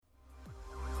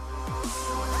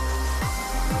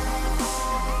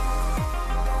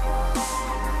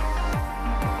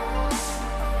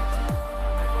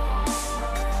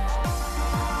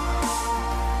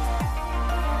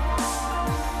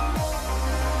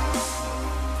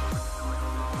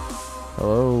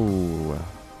Hello,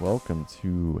 welcome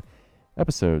to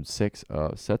episode 6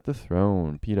 of Set the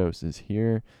Throne. Pedos is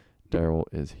here, Daryl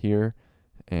is here,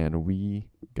 and we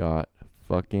got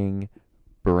fucking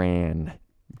Bran,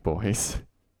 boys.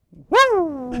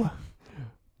 Woo!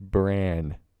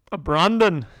 Bran.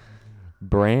 Brandon.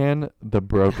 Bran the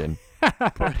Broken.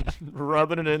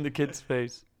 Rubbing it in the kid's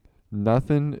face.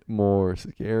 Nothing more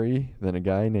scary than a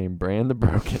guy named Bran the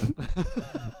Broken.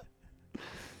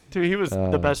 Dude, he was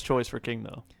the best choice for King,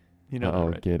 though. You know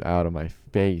that, right? Get out of my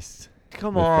face.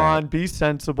 Come with on, that. be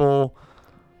sensible.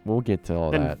 We'll get to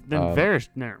all that. Then Varys,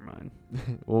 never mind.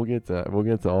 We'll get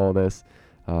to all this.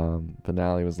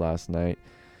 Finale was last night.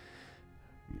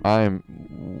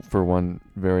 I'm, for one,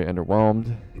 very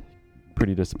underwhelmed.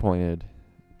 Pretty disappointed.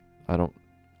 I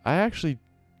actually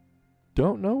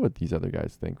don't know what these other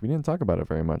guys think. We didn't talk about it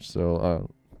very much, so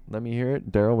let me hear it.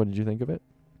 Daryl, what did you think of it?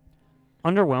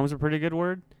 Underwhelm's a pretty good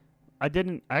word. I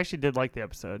actually did like the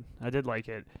episode. I did like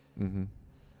it. Mm-hmm.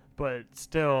 But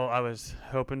still, I was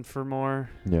hoping for more.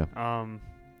 Yeah.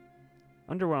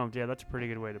 Underwhelmed, yeah, that's a pretty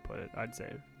good way to put it, I'd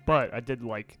say. But I did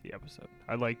like the episode.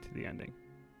 I liked the ending.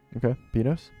 Okay.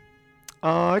 Pedos?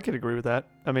 I could agree with that.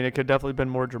 I mean, it could definitely been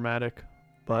more dramatic.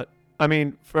 But, I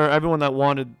mean, for everyone that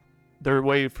wanted their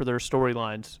way for their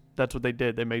storylines, that's what they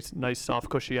did. They made nice, soft,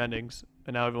 cushy endings.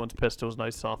 And now everyone's pissed it was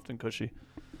nice, soft, and cushy.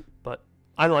 But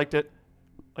I liked it.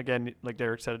 Again, like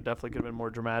Derek said, it definitely could have been more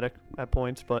dramatic at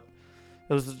points, but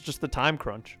it was just the time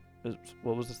crunch.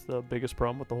 What was the biggest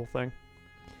problem with the whole thing?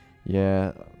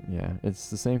 Yeah. It's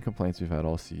the same complaints we've had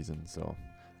all season. So,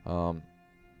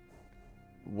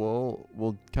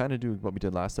 we'll kind of do what we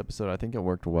did last episode. I think it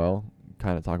worked well.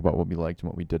 Kind of talk about what we liked and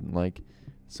what we didn't like.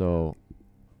 So,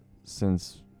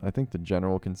 since I think the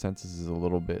general consensus is a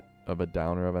little bit of a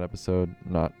downer of an episode,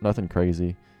 nothing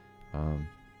crazy.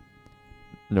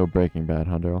 No Breaking Bad,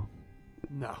 huh, Daryl?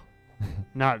 No.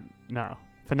 No.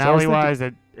 Finale-wise,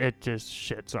 it just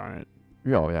shits on it.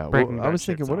 Oh, yeah. Breaking Well, I Bad was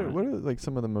thinking, shits what on are like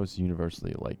some of the most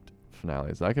universally liked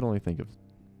finales? I could only think of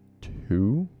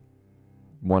 2.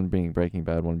 One being Breaking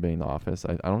Bad, one being The Office.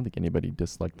 I don't think anybody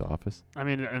disliked The Office. I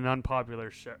mean, an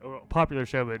unpopular show,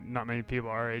 but not many people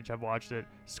our age have watched it.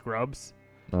 Scrubs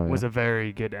was a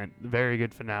very good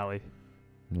finale.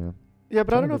 Yeah. Yeah,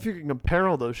 but I don't know if you can compare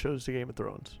all those shows to Game of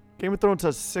Thrones. Game of Thrones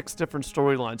has 6 different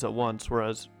storylines at once,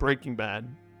 whereas Breaking Bad,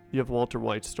 you have Walter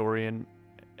White's story and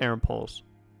Aaron Paul's.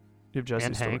 You have Jesse's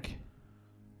And story. Hank.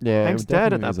 Yeah. Hank's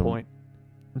dead at that point.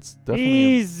 It's definitely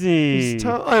Easy. If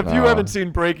you haven't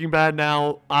seen Breaking Bad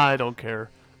now, I don't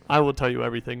care. I will tell you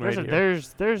everything right here.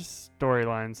 There's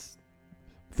storylines.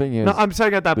 thing is, No, I'm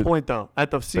saying at that the- point, though.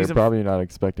 At the they're season. probably not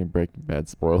expecting Breaking Bad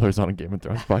spoilers on a Game of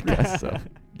Thrones podcast. So,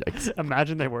 yikes.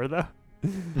 Imagine they were,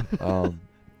 though.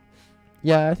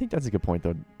 Yeah, I think that's a good point,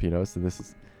 though, Pito. So this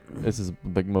is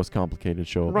the most complicated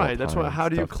show of all Right. That's time. why. How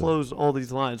do you Tough to- close all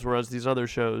these lines? Whereas these other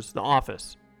shows, The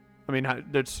Office, I mean,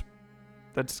 it's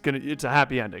a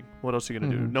happy ending. What else are you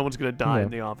gonna do? Mhm. No one's gonna die Yeah.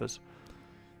 in The Office.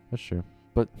 That's true,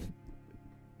 but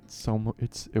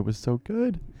it was so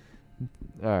good.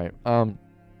 All right.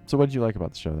 So what did you like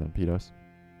about the show then, Pedos?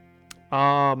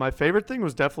 My favorite thing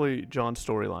was definitely John's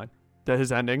storyline. That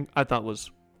his ending I thought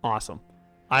was awesome.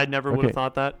 I never would Okay. have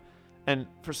thought that. And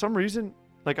for some reason,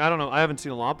 like, I don't know, I haven't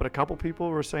seen a lot, but a couple people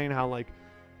were saying how, like,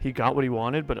 he got what he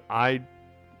wanted, but I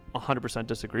 100%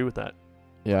 disagree with that.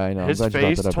 Yeah, I know. His I'm glad you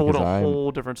face brought that up told because a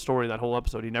whole different story that whole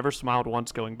episode. He never smiled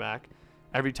once going back.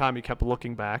 Every time he kept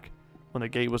looking back when the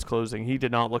gate was closing, he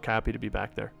did not look happy to be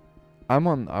back there. I'm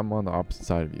on the opposite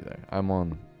side of you there. I'm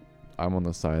on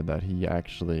the side that he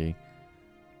actually,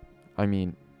 I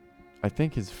mean, I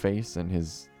think his face and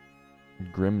his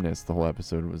grimness the whole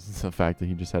episode was the fact that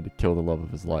he just had to kill the love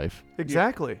of his life.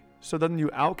 Exactly. So then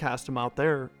you outcast him out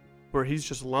there where he's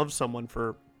just loved someone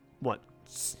for, what,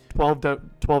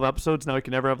 12 episodes? Now he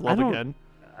can never have love again.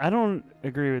 I don't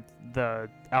agree with the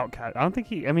outcast. I don't think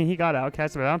he got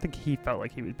outcasted, but I don't think he felt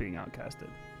like he was being outcasted.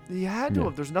 He had to Yeah.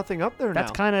 have. There's nothing up there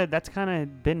That's now. kind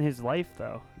of been his life,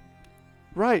 though.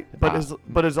 Right. But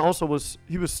Ah.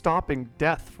 he was stopping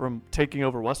death from taking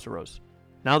over Westeros.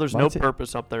 Now there's My no ta-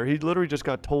 purpose up there. He literally just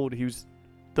got told he was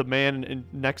the man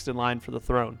next in line for the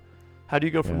throne. How do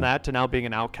you go from Yeah. that to now being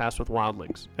an outcast with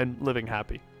wildlings and living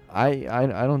happy? I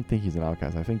don't think he's an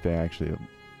outcast. I think they actually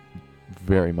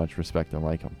very much respect and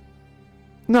like him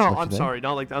No, What you I'm think? sorry.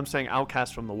 Not like that. I'm saying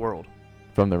outcast from the world.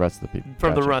 from the rest of the people.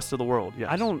 From the Gotcha. rest of the world, yes.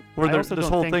 I don't. Where I also this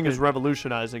don't whole think thing is that-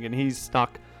 revolutionizing, and he's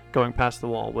stuck going past the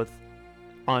wall with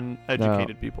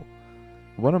uneducated people.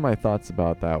 One of my thoughts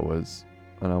about that was,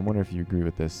 and I wonder if you agree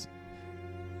with this,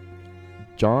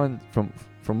 John,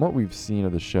 from what we've seen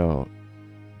of the show,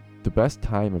 the best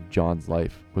time of Jon's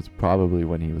life was probably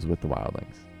when he was with the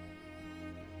wildlings.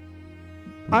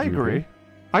 Would I you agree.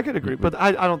 I could agree, Would- but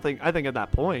I don't think. I think at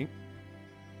that point,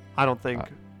 I don't think.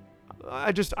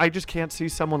 I just can't see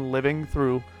someone living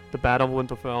through the Battle of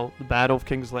Winterfell, the Battle of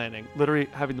King's Landing, literally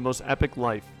having the most epic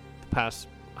life the past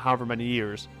however many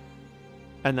years,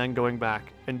 and then going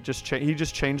back and he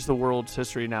just changed the world's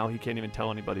history. Now he can't even tell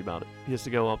anybody about it. He has to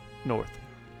go up north.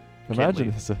 Imagine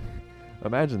leave. this.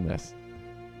 Imagine this.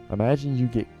 Imagine you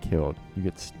get killed. You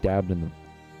get stabbed in the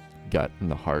gut, in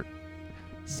the heart.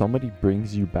 Somebody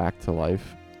brings you back to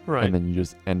life, Right. and then you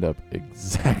just end up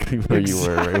exactly where you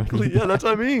were. Right when Exactly. you Yeah, that's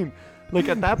what I mean. Like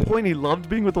at that point, he loved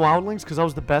being with the wildlings because that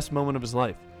was the best moment of his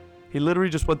life. He literally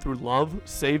just went through love,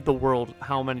 saved the world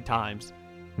how many times,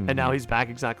 and now Mhm. he's back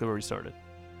exactly where he started.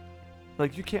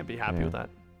 Like you can't be happy Yeah. with that.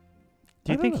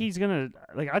 Do you I think don't know. he's gonna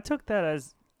like? I took that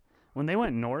as when they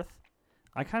went north.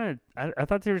 I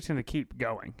thought they were just gonna keep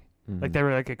going, like Mhm. they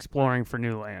were like exploring for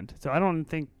new land. So I don't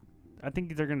think. I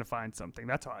think they're gonna find something.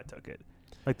 That's how I took it.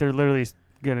 Like they're literally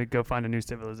gonna go find a new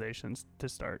civilization to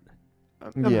start. I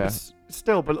mean, Yeah.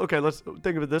 Still, but okay, let's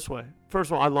think of it this way.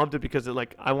 First of all, I loved it because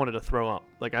I wanted to throw up.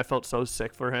 Like I felt so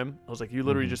sick for him. I was like, you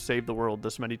literally Mhm. just saved the world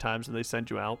this many times and they sent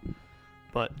you out.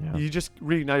 But Yeah. you just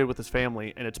reunited with his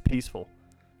family and it's peaceful.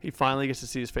 He finally gets to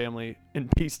see his family in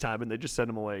peacetime and they just send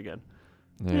him away again.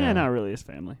 Yeah, not really his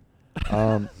family.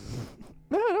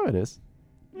 No, it is.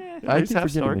 Yeah. Yeah, I he's keep half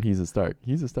forgetting Stark. that he's a Stark.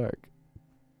 He's a Stark.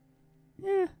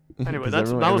 Yeah. Anyway, 'Cause that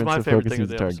was everyone my so favorite focused thing of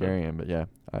he's the a episode. Targaryen, but yeah,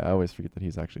 I always forget that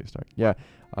he's actually a Stark. Yeah,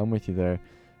 I'm with you there.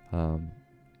 I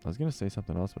was gonna say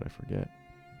something else, but I forget.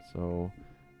 So,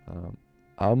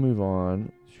 I'll move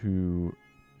on to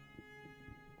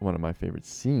one of my favorite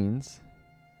scenes,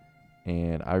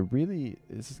 and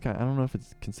this is kind. I don't know if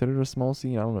it's considered a small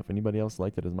scene. I don't know if anybody else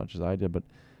liked it as much as I did, but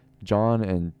Jon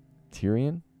and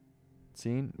Tyrion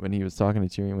scene when he was talking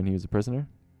to Tyrion when he was a prisoner.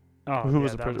 Oh, Who yeah,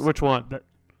 was the that prisoner? Which one?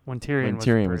 When Tyrion, When was,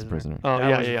 Tyrion a was a prisoner. Oh, that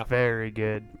yeah, was yeah, yeah. very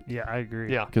good. Yeah, I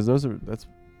agree. Yeah. Because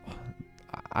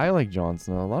I like Jon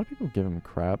Snow. A lot of people give him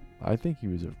crap. I think he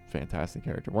was a fantastic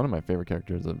character. One of my favorite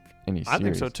characters of any series. I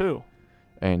think so too.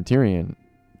 And Tyrion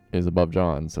is above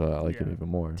Jon, so I like him Yeah. even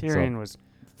more. So- Tyrion was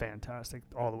fantastic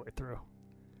all the way through.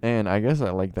 and I guess I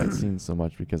like that scene so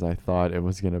much because I thought it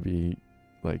was gonna be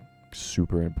like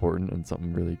super important and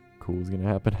something really cool was gonna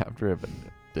happen after it, but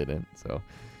it didn't. So,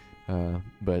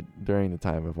 but during the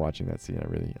time of watching that scene,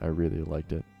 I really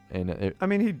liked it. And I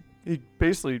mean, he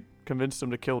basically convinced him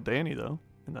to kill Dany though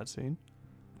in that scene.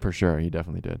 for sure, he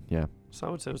definitely did. Yeah, So I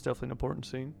would say it was definitely an important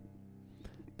scene.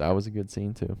 that was a good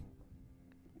scene too.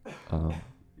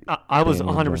 I was Dany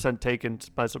and 100% taken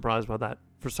by surprise by that.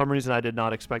 For some reason, I did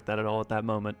not expect that at all at that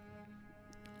moment.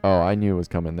 Oh, I knew it was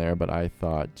coming there, but I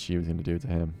thought she was gonna do it to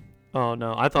him. Oh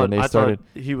no, I When thought they started-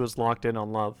 he was locked in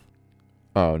on love.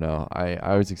 Oh no,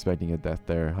 I was expecting a death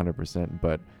there 100%,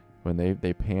 but when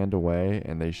they panned away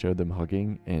and they showed them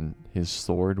hugging and his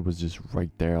sword was just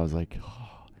right there, I was like,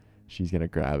 oh, she's gonna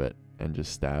grab it and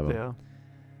just stab him.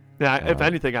 Yeah. If Uh,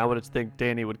 anything, I would think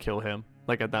Dany would kill him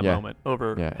like at that Yeah. moment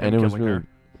over. Yeah, him and it was killing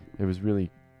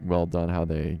really well done how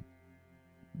they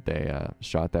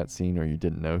shot that scene where you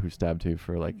didn't know who stabbed who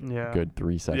for like Yeah. good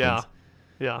 3 her. seconds.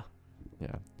 Yeah.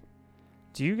 Yeah.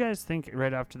 Do you guys think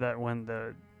right after that when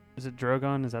is it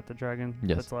Drogon? Is that the dragon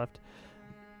Yes. that's left?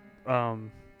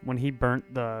 When he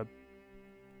burnt the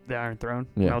Iron Throne,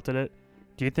 Yeah. melted it.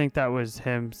 Do you think that was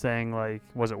him saying like,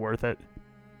 was it worth it?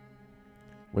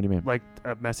 What do you mean? Like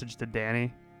a message to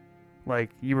Dany, like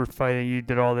you were fighting, you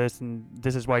did all this, and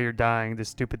this is why you're dying, this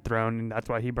stupid throne, and that's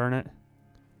why he burned it.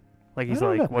 Like he's I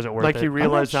don't like, know. was it worth Like it? he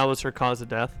realized not that was her cause of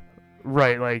death.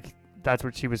 Right, like that's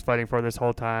what she was fighting for this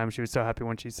whole time. She was so happy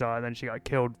when she saw it. Then she got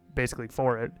killed basically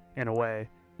for it in a way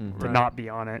Mhm. to Right. not be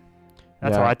on it.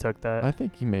 That's Yeah, how I took that. I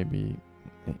think he maybe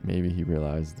he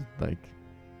realized like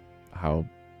how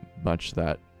much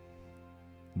that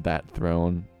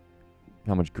throne,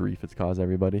 how much grief it's caused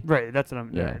everybody. Right, that's what I'm.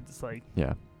 Yeah, Yeah. it's like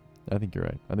Yeah, I think you're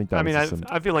right. I think that I was mean,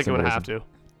 just I feel like it would have symbolism.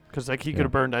 to, because like he Yeah. could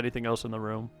have burned anything else in the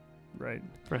room. right.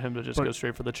 For him to just But- go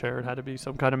straight for the chair, it had to be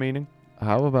some kind of meaning.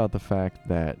 How about the fact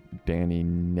that Dany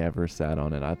never sat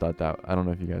on it? I thought that, I don't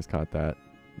know if you guys caught that,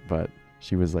 but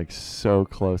she was like so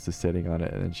close to sitting on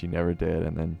it and then she never did,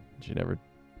 and then she never.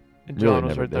 And Really John was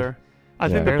never right did. there. I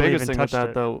Yeah. think the Barely biggest even thing with touched that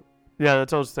it. though, yeah,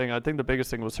 that's what I was saying. I think the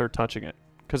biggest thing was her touching it,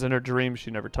 because in her dream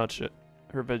she never touched it,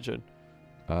 her vision,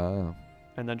 Oh.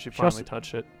 and then she She also- finally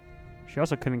touched it. She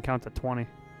also couldn't count to 20.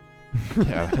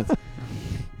 Yeah.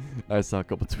 I saw a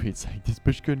couple tweets like this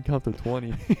bitch couldn't count to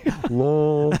 20.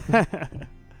 Lol.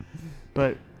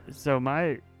 But so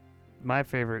my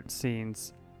favorite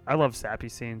scenes, I love sappy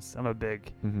scenes. I'm a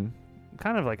big Mm-hmm.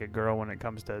 kind of like a girl when it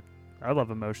comes to. I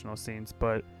love emotional scenes,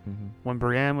 but Mm-hmm. when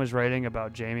Brienne was writing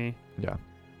about Jamie, Yeah.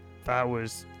 that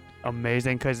was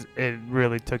amazing because it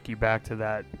really took you back to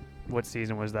that. What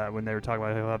season was that when they were talking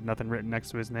about he'll have nothing written next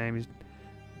to his name?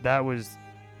 That was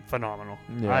phenomenal.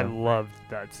 Yeah. I loved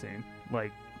that scene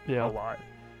like Yeah. a lot.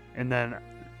 And then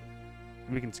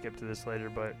we can skip to this later,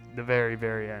 but the very,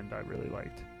 very end I really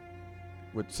liked.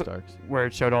 With So- Starks. Where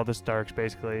it showed all the Starks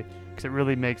basically, because it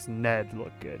really makes Ned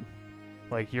look good.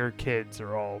 Like your kids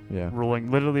are all Yeah.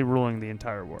 literally ruling the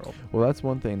entire world. Well, that's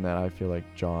one thing that I feel like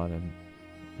John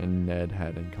and Ned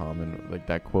had in common. Like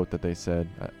that quote that they said.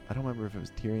 I don't remember if it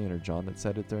was Tyrion or John that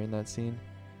said it during that scene.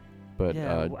 But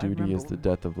Yeah, I duty is remember- the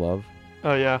death of love.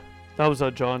 Oh yeah, that was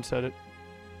John said it.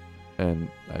 And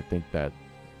I think that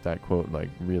quote like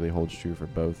really holds true for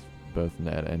both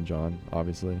Ned and John,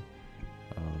 obviously.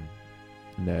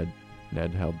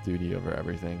 Ned held duty over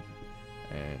everything,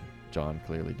 and John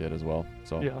clearly did as well.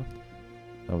 So Yeah.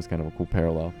 that was kind of a cool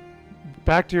parallel.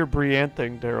 Back to your Brienne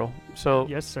thing, Daryl. So,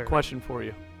 Yes, sir. question for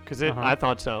you, because Uh-huh. I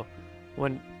thought so.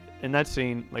 When in that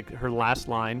scene, like her last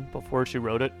line before she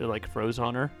wrote it, it like froze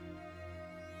on her.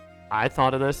 I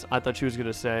thought of this. I thought she was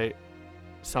gonna say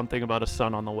something about a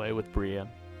son on the way with Brienne.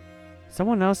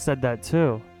 Someone else said that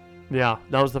too. Yeah,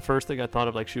 that was the first thing I thought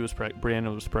of. Like she was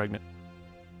Brienne was pregnant.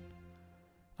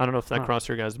 I don't know if that Huh. crossed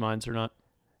your guys' minds or not.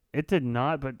 It did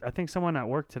not, but I think someone at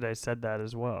work today said that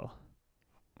as well.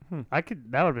 That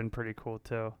would have been pretty cool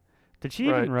too. Did she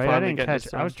Right, even write? I finally didn't getting catch.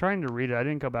 his I was son. trying to read it. I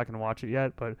didn't go back and watch it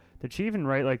yet. But did she even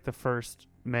write like the first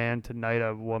man to knight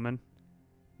a woman?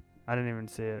 I didn't even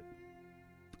see it.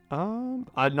 Not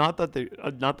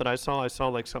that I saw. I saw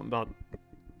like something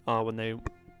about when they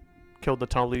killed the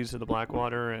Tullys of the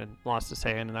Blackwater and lost his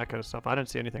hand and that kind of stuff. I didn't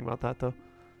see anything about that though.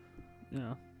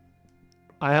 Yeah.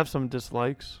 I have some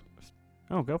dislikes.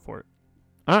 Oh, go for it.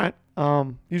 All right.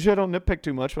 Usually I don't nitpick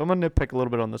too much, but I'm gonna nitpick a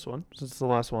little bit on this one since it's the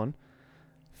last one.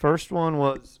 First one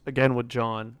was again with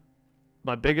John.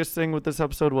 My biggest thing with this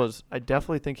episode was I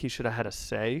definitely think he should have had a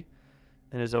say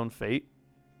in his own fate,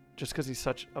 just because he's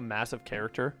such a massive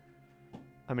character.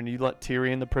 I mean, you let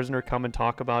Tyrion, the prisoner, come and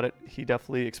talk about it. He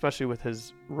definitely, especially with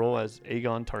his role as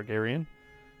Aegon Targaryen,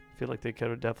 I feel like they could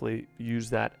have definitely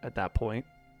used that at that point.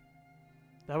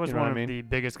 That was You know one what I of mean? the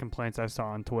biggest complaints I saw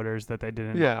on Twitter is that they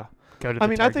didn't Yeah. go to the I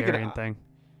mean, I think Targaryen thing.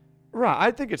 Right.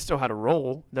 I think it still had a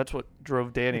role. That's what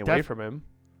drove Danny It away def- from him.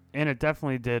 And it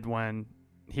definitely did when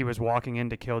he was walking in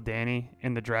to kill Danny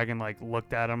and the dragon like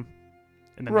looked at him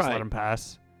and then just Right. let him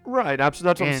pass. Right, absolutely.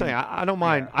 That's what I'm And- saying. I don't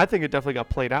mind. yeah. I think it definitely got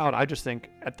played out. I just think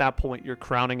at that point you're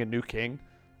crowning a new king.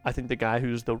 I think the guy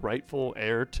who's the rightful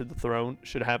heir to the throne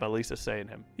should have at least a say in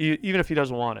him, even if he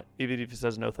doesn't want it, even if he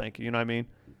says no, thank you. You know what I mean?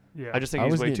 Yeah. I just think I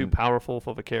he's was way too getting- powerful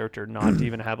of a character not to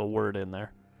even have a word in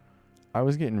there. I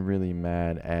was getting really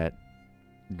mad at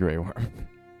Grey Worm.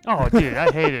 Oh, dude,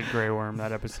 I hated Grey Worm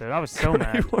that episode. I was so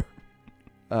mad.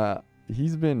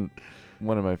 He's been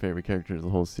one of my favorite characters of the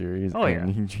whole series. Oh,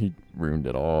 and he ruined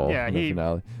it all. Yeah, in the he-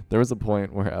 finale. There was a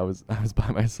point where I was by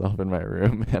myself in my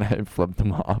room and I flipped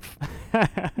him off. I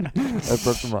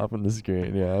flipped him off on the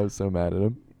screen. Yeah, I was so mad at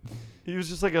him. He was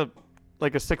just like a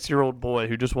 6-year-old boy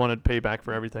who just wanted payback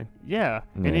for everything. Yeah.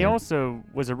 And he Yeah. also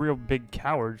was a real big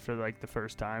coward for like the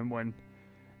first time when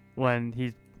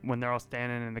they're all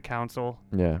standing in the council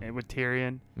Yeah, and with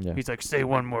Tyrion. yeah. He's like, say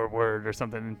one more word or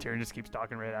something, and Tyrion just keeps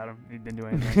talking right at him. He didn't do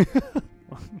anything.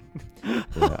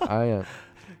 Yeah,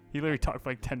 He literally talked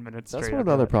for like 10 minutes that's straight one of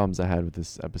the after other that. problems I had with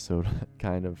this episode.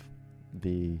 Kind of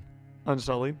the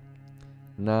Unsullied.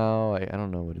 no, I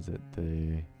don't know what is it,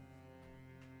 the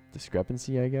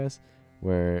discrepancy, I guess,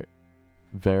 where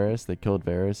they killed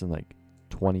Varys in like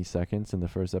 20 seconds in the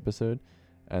first episode,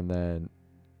 and then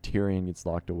Tyrion gets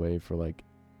locked away for like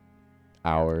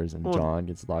hours, and Well- Jon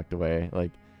gets locked away.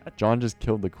 Like Jon just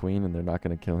killed the queen, and they're not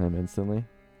gonna kill him instantly.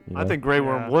 You I know? think Grey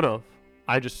Worm Yeah. would have.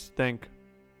 I just think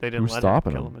they didn't Who's let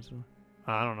stopping him kill him? him. instantly.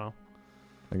 I don't know.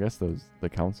 I guess the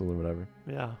council or whatever.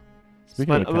 Yeah.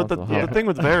 Speaking But, of but council, the how- thing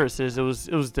with Varys is it was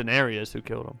Daenerys who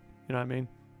killed him. You know what I mean?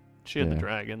 She had the Yeah.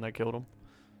 dragon that killed him.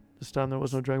 This time there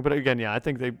was no dragon. But again, yeah, I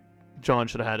think Jon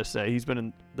should have had a say. He's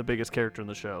been the biggest character in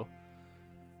the show.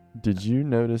 did you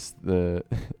notice that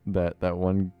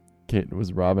one kid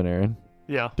was Robin Aaron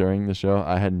Yeah. during the show?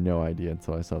 I had no idea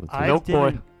until I saw the tweet. Nope,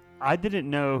 boy. I didn't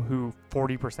know who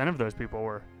 40% of those people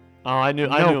were. Oh, I knew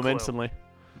No him clue. instantly.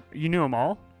 You knew them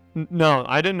all? No,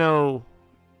 I didn't know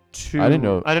two. I didn't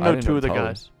know two of the Tully.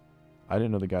 guys. I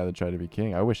didn't know the guy that tried to be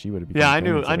king. I wish he would have become Yeah, I king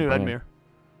knew instead of Bran. Edmure.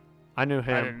 I knew I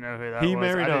him. didn't know who that He was.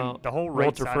 married I didn't- the whole right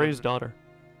Walter side of- Frey's daughter.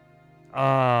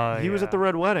 He was at the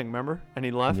red wedding, remember? And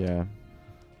he left. Yeah. Yeah, Yeah, he was at the red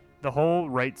wedding, remember? And he left. yeah. the whole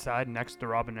right side next to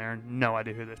Rob and Aaron, no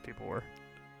idea who those people were.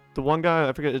 The one guy,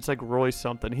 I forget, it's like Roy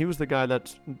something. He was the guy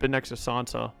that's been next to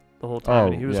Sansa the whole time. Oh,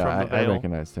 and he was yeah, from the I Vale.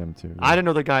 recognized him too. I didn't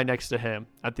know the guy next to him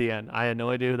at the end. I had no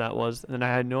idea who that was. And I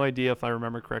had no idea, if I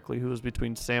remember correctly, who was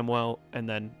between Samwell and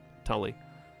then Tully.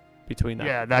 Between that.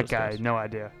 Yeah, that those guy, guys. no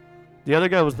idea. The other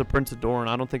guy was the Prince of Dorne.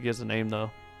 I don't think he has a name, though.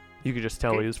 You could just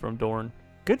tell Okay. he was from Dorne.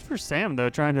 Good for Sam though,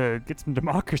 trying to get some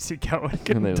democracy going.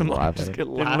 And they just laughed at Just it. get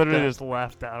They laughed literally at. just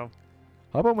laughed at him.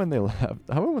 How about when they laughed?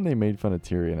 How about when they made fun of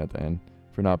Tyrion at the end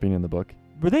for not being in the book?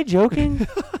 Were they joking?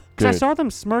 Because I Dude. saw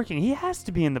them smirking. He has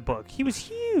to be in the book. He was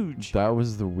huge. That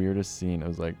was the weirdest scene. I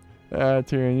was like,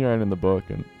 Tyrion, you're not in the book,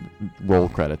 and roll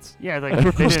credits. Yeah, like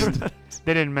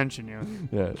they didn't mention you.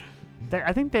 Yeah,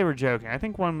 I think they were joking. I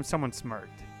think someone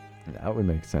smirked that would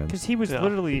make sense. because he was Yeah.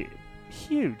 literally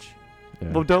huge.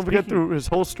 Yeah. Well, don't forget Speaking- through his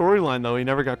whole storyline, though, he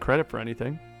never got credit for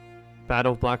anything.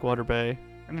 Battle of Blackwater Bay.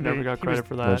 I mean, Never got he was- credit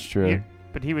for that. That's true. he-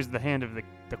 but he was the hand of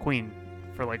the queen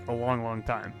for like a long, long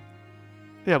time.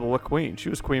 Yeah, but what queen? She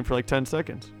was queen for like 10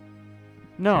 seconds.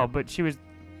 No, but she was,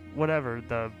 whatever.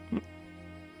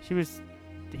 He was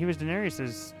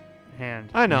Daenerys's hand.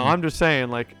 I know. Mhm. I'm just saying,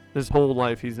 like, his whole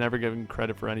life, he's never given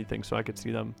credit for anything, so I could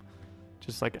see them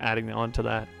just, like, adding on to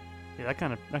that. Yeah, that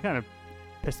kind of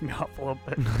pissed me off a little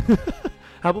bit.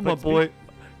 How about my But boy?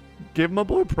 Give my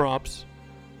boy props.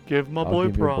 Give my I'll boy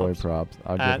give your boy props. props.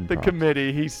 I'll give At him the props.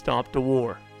 committee, he stopped a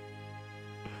war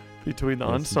between the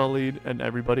Yes, he- Unsullied and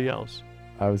everybody else.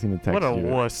 I was gonna text What a you.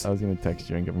 wuss. I was gonna text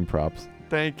you and give him props.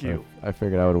 Thank you. I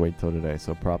figured I would wait till today,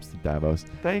 so props to Davos.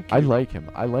 Thank you. I like him.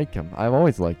 I've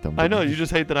always liked him. I but know. he You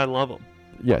just hate that I love him.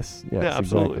 Yes. Yes. Yeah,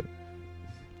 absolutely. Exactly.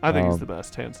 I think he's Um, the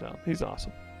best, hands down. He's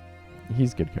awesome.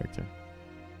 He's a good character.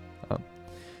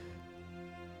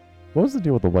 What was the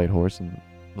deal with the white horse in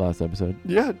the last episode?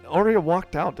 Yeah, Arya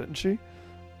walked out, didn't she?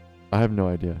 I have no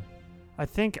idea.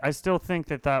 I still think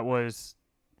that was.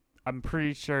 I'm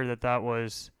pretty sure that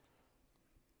was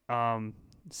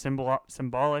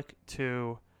symbolic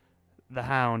to the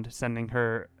Hound sending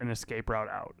her an escape route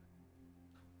out.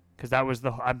 Because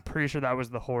I'm pretty sure that was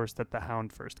the horse that the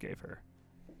Hound first gave her.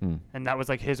 Hmm. And that was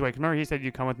like his way. Remember he said,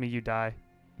 "You come with me, you die."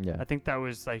 Yeah. I think that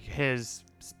was like his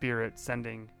spirit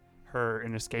sending her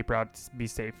an escape route to be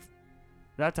safe.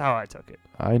 That's how I took it.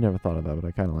 I never thought of that, but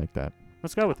I kind of like that.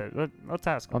 Let's go with it. Let's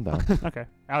ask him. I'm down. Okay.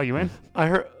 Al, you in? I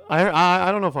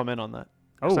don't know if I'm in on that.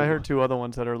 'Cause Oh, I heard two other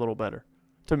ones that are a little better.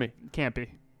 To me. Can't be.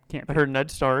 I heard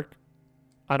Ned Stark.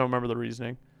 I don't remember the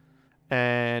reasoning.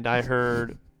 And I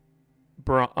heard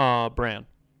Bran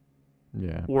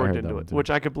Yeah. I worked heard that into one it, too. which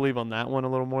I could believe on that one a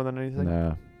little more than anything.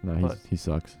 Nah, But- he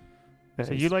sucks. Yeah,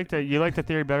 So he's- you like the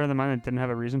theory better than mine that didn't have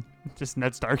a reason? Just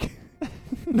Ned Stark.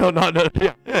 No.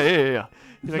 Yeah.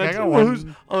 He's like, Ned- I got who's-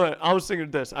 one. All right, I was thinking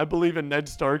of this. I believe in Ned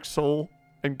Stark's soul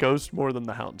and Ghost more than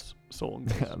the Hound's soul and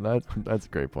Ghost. Yeah, that's a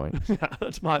great point. Yeah,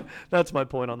 that's my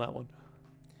point on that one.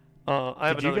 I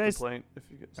have Did you another guys- complaint. If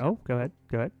you guys, Oh, go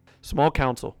ahead. Small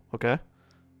council, okay?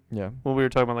 Yeah. What we were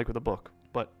talking about, like with the book.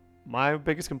 But my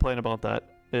biggest complaint about that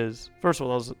is, first of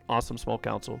all, that was an awesome small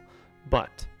council,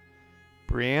 but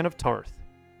Brienne of Tarth,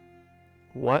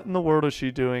 what in the world is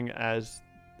she doing as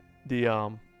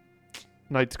the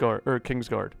Knight's Guard or King's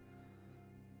Guard?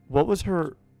 What was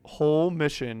her whole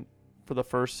mission for the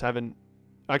first 7,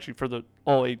 actually for the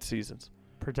all 8 seasons?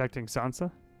 Protecting Sansa.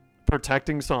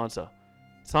 Protecting Sansa.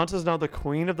 Sansa's now the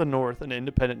queen of the North, an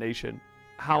independent nation.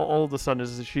 How all of a sudden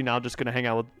is she now just going to hang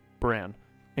out with Bran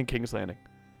in King's Landing?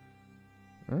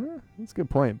 That's a good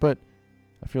point, but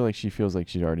I feel like she feels like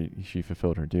she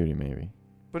fulfilled her duty, maybe.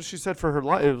 But she said for her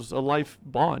life, it was a life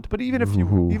bond. But even if it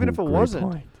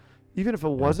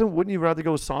wasn't, wouldn't you rather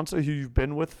go with Sansa, who you've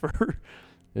been with for?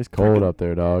 It's cold up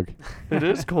there, dog. It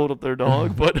is cold up there,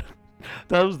 dog. But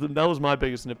that was my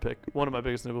biggest nitpick. One of my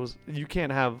biggest nitpicks was you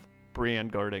can't have Brienne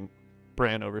guarding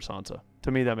Bran over Sansa.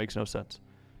 To me, that makes no sense.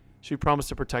 She promised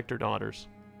to protect her daughters.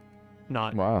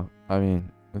 Not Wow. I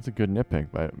mean, that's a good nitpick,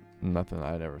 but nothing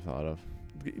I'd ever thought of.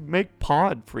 make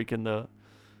Pod freaking the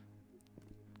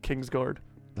King's Guard.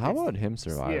 How about him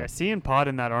survive? Yeah, seeing Pod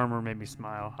in that armor made me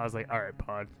smile. I was like, all right,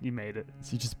 Pod, you made it.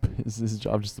 Is his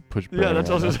job just to push? Yeah, Bran that's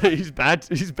what I was around? gonna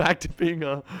say. He's back to being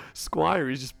a squire.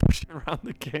 He's just pushing around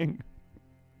the king.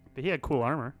 But he had cool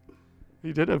armor.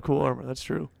 He did have cool armor. That's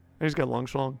true. And he's got long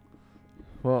schlong.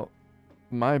 Well,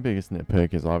 my biggest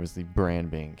nitpick is obviously Bran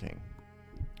being king.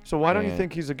 So why don't you And-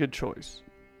 think he's a good choice?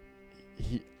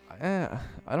 I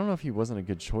don't know if he wasn't a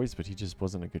good choice, but he just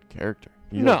wasn't a good character.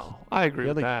 No, I agree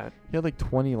he with had, that. He had like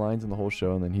 20 lines in the whole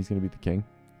show, and then he's gonna be the king.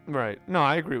 Right. No,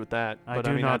 I agree with that. I But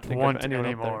do mean, not think of want anyone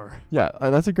up there. anymore. Yeah,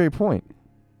 that's a great point.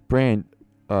 Bran,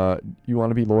 you want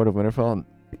to be Lord of Winterfell?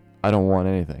 I don't want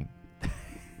anything.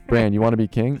 Bran, you want to be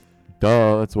king?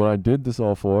 Duh, that's what I did this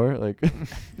all for. Like,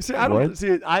 See, I don't What?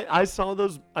 see. I saw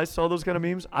those kind of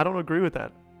memes. I don't agree with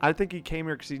that. I think he came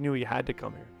here because he knew he had to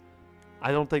come here.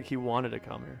 I don't think he wanted to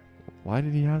come here why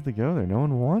did he have to go there? No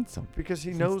one wants him. because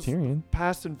he He's knows Tyrion.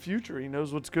 past and future. He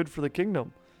knows what's good for the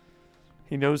kingdom.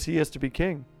 He knows he has to be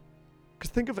king.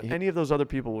 Because think of He- any of those other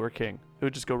people who were king. It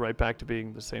would just go right back to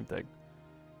being the same thing.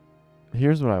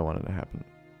 Here's what I wanted to happen.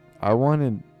 I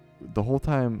wanted the whole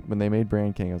time when they made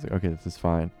Bran king, I was like, okay, this is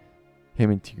fine. Him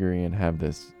and Tyrion have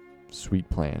this sweet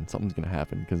plan. Something's gonna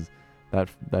happen because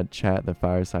that chat, the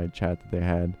fireside chat that they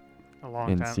had A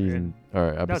long in time. season or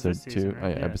was episode this season, 2,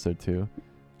 right? Yeah. episode 2,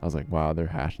 I was like, wow, they're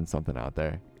hashing something out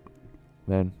there.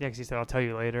 Then Yeah, because he said, I'll tell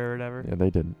you later or whatever. yeah,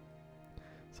 they didn't.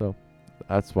 So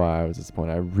that's why I was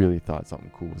disappointed. I really thought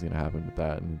something cool was gonna happen with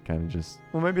that, and kind of just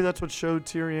Well, maybe that's what showed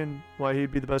Tyrion why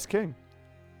he'd be the best king.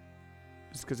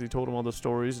 Just because he told him all the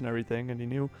stories and everything, and he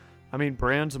knew. I mean,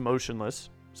 Bran's emotionless,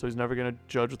 so he's never gonna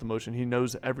judge with emotion. He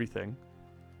knows everything.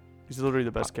 He's literally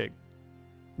the best king.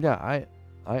 yeah,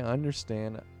 I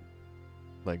understand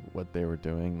like what they were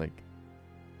doing. Like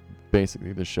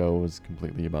basically the show was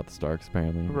completely about the Starks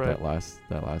apparently. Right.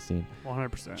 That last scene.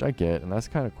 100%. Which I get, and that's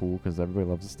kind of cool because everybody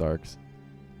loves the Starks.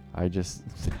 I just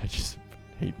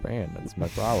hate Bran. That's my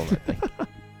problem, I think.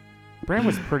 Bran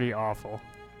was pretty awful.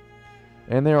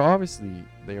 And they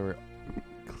were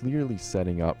clearly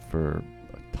setting up for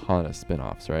a ton of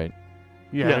spin-offs, right?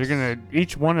 Yeah, Yes. you're going to,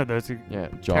 each one of those Yeah,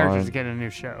 characters John. is getting a new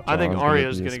show. I think John's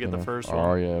Arya's be a gonna get the spin-off. first one.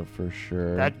 Arya for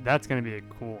sure. That's going to be a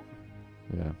cool one.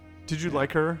 Yeah. Did you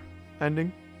like her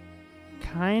ending?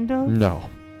 Kind of? No.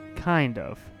 Kind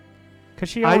of. Because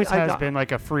she I- always I has got- been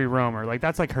like a free roamer. Like,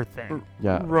 that's like her thing.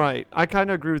 Yeah. Right. I kind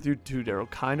of agree with you too, Daryl.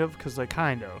 Kind of, because like,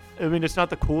 Kind of. I mean, it's not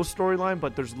the coolest storyline,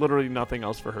 but there's literally nothing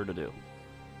else for her to do.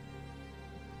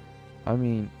 I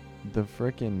mean, the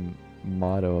frickin'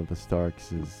 motto of the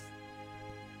Starks is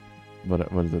what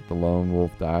is it? The lone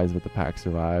wolf dies, but the pack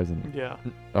survives. And Yeah.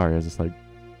 Arya's just like,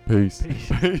 peace.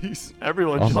 Peace.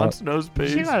 Everyone, Uh-huh. Jon Snow's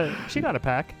peace. She got a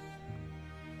pack.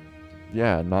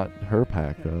 Yeah, not her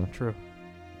pack though. True.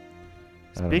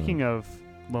 I don't Speaking of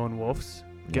lone wolves,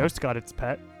 Yeah. Ghost got its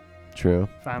pet. True.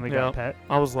 Finally Yeah. got a pet.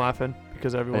 I was laughing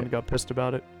because everyone Hey. got pissed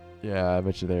about it. Yeah, I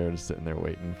bet you they were just sitting there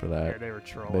waiting for Yeah, that. they were They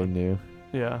trolling. knew.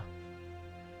 Yeah.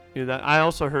 Yeah, that I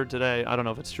also heard today, I don't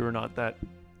know if it's true or not, that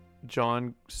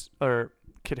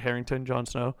Kit Harington, Jon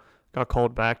Snow, got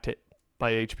called back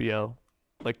by HBO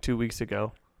like 2 weeks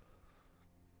ago.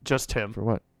 Just him. For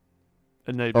what?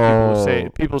 And Oh.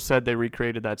 people said they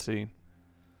recreated that scene.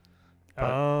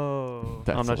 Oh.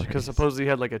 That's I'm not sure because hilarious. supposedly he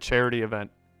had like a charity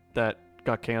event that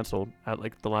got canceled at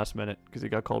like the last minute because he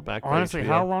got called back. Honestly, by HBO.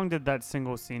 how long did that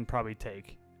single scene probably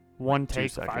take? One 2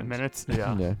 take, 5 seconds. minutes.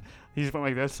 Yeah. Yeah. He just went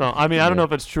like this. So I mean, I don't Yeah. know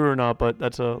if it's true or not, but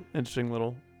that's a interesting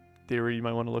little theory you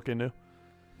might want to look into.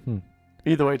 Hmm.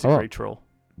 Either way, it's a Oh. great troll.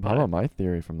 How about my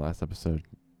theory from last episode?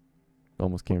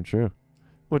 Almost came true.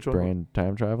 Which one? Bran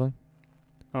time traveling?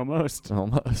 Almost.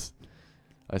 Almost.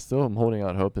 I still am holding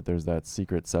out hope that there's that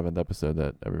secret 7th episode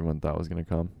that everyone thought was going to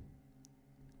come.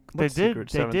 They What secret did.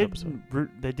 They seventh did. episode?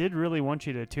 They did really want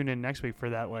you to tune in next week for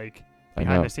that like I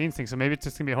behind know. the scenes thing. So maybe it's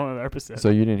just gonna be a whole other episode. So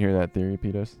you didn't hear that theory,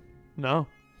 Petos? No.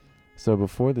 So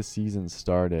before the season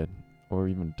started, or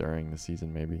even during the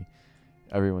season maybe,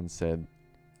 everyone said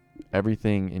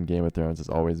everything in Game of Thrones has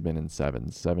always been in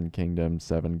 7. 7 kingdoms,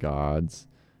 7 gods.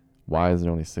 Why is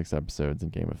there only 6 episodes in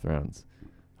Game of Thrones?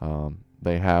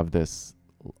 They have this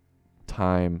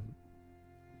time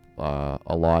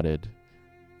allotted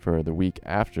for the week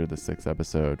after the 6th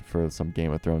episode for some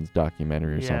Game of Thrones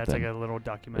documentary or yeah, something. it's like a little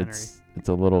documentary. It's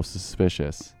a little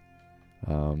suspicious.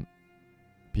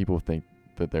 People think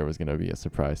that there was going to be a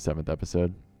surprise 7th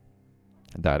episode,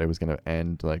 that it was going to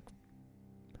end like.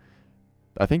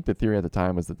 I think the theory at the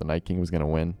time was that the Night King was going to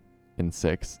win in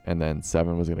 6, and then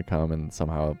 7 was going to come, and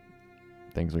somehow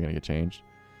things were going to get changed.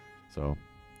 So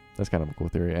that's kind of a cool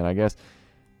theory, and I guess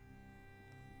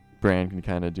Bran can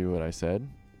kind of do what I said.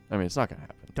 I mean, it's not going to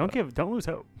happen. Don't lose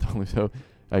hope. So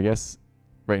I guess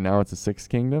right now it's a 6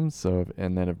 kingdoms. So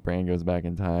and then if Bran goes back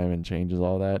in time and changes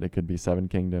all that, it could be 7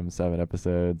 kingdoms, 7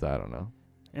 episodes. I don't know.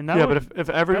 And that Yeah, would, but if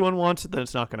everyone wants it, then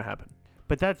it's not going to happen.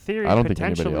 but that theory I don't think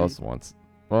potentially anybody else wants.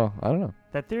 Well, I don't know.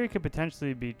 that theory could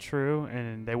potentially be true,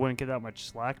 and they wouldn't get that much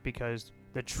slack because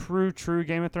the true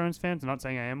Game of Thrones fans, I'm not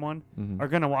saying I am one, Mhm. are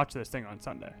gonna watch this thing on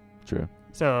Sunday. True.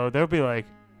 So they'll be like,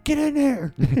 "Get in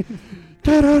there!"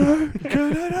 Get in there! Get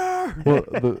in there!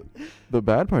 Well, the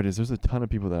bad part is there's a ton of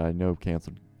people that I know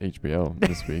canceled HBO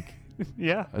this week.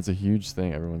 Yeah. That's a huge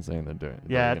thing. Everyone's saying they're doing.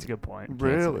 Yeah, They're that's a good point. Cancel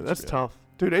Really? That's HBO. tough.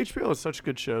 Dude, HBO has such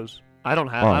good shows. I don't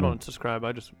Oh, I no. don't subscribe.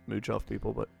 I just mooch off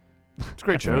people, but It's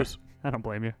great shows. I don't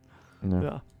blame you. No.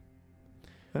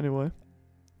 Yeah. Anyway.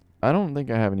 I don't think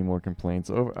I have any more complaints.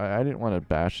 I didn't want to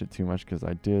bash it too much because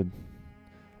I did.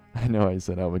 I know I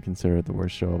said I would consider it the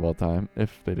worst show of all time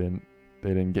if they didn't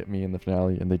get me in the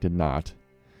finale, and they did not.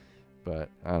 But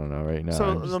I don't know right now. So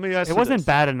I'm just- let me ask you It wasn't this.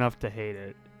 bad enough to hate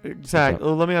it. Exactly.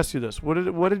 Let me ask you this. What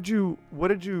did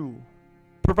you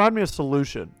provide me a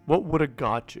solution? What would have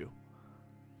got you?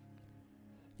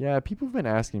 yeah, people have been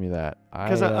asking me that.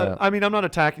 Because I mean, I'm not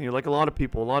attacking you. Like a lot of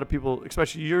people,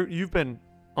 especially you've been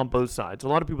on both sides. A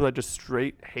lot of people that just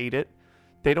straight hate it.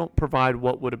 They don't provide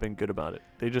what would have been good about it.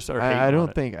 They just are hating I on don't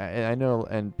it. think I know,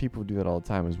 and people do that all the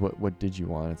time. Is what did you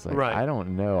want? It's like Right. I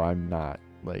don't know. I'm not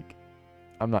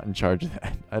in charge of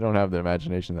that. I don't have the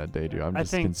imagination that they do. I'm I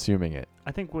just think- consuming it.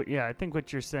 I think what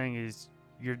you're saying is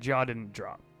your jaw didn't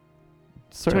drop.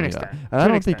 Certainly not. extent. And To I an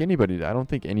don't think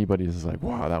extent. anybody is like,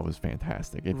 wow, that was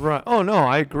fantastic. Right. Oh no,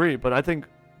 I agree. But I think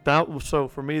so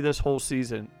for me this whole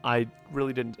season, I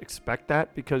really didn't expect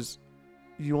that because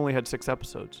you only had 6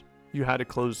 episodes. You had to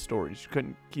close stories. You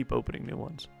couldn't keep opening new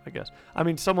ones, I guess. I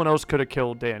mean, someone else could have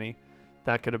killed Danny.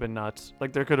 That could have been nuts.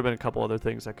 Like there could have been a couple other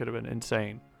things that could have been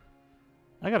insane.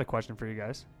 I got a question for you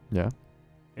guys. Yeah.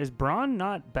 Is Braun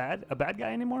not a bad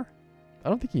guy anymore? I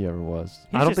don't think he ever was.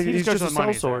 I don't think he's goes just a with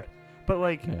money, sellsword. so- But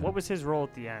like, Yeah. what was his role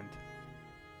at the end?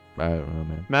 I don't know,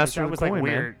 man. Master Like, of that the was coin, like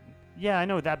man. weird. Yeah, I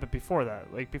know that, but before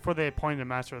that, like before they appointed a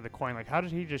master of the coin, like how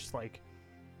did he just like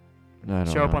I don't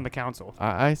show up know. on the council?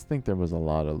 I think there was a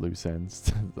lot of loose ends.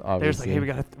 They're just like, Obviously, hey,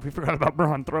 we forgot about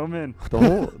Braun, throw him in. the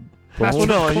whole. Master Well, of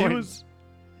no, the he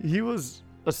coin. was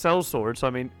a sellsword. So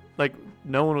I mean, like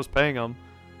no one was paying him,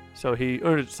 so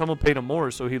someone paid him more,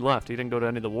 so he left. He didn't go to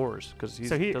any of the wars because he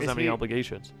So he- doesn't is have any he-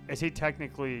 obligations. Is he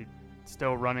technically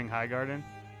still running Highgarden?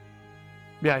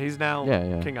 Yeah, he's now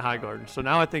Yeah. King of Highgarden. So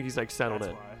now I think he's like settled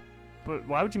That's in. why. But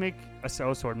why would you make a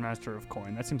sellsword master of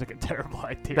coin? That seems like a terrible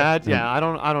idea. That I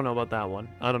don't know about that one.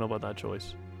 I don't know about that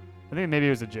choice. I think maybe it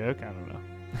was a joke. I don't know.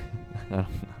 I don't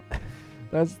know.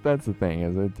 That's the thing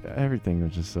is everything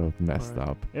was just so messed Right.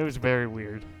 up. It was very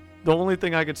weird. The only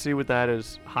thing I could see with that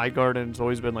is Highgarden's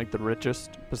always been like the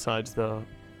richest besides the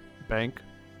Bank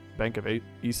of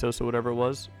Essos or whatever it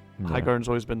was. Yeah. Highgarden's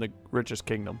always been the richest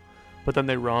kingdom. But then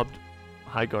they robbed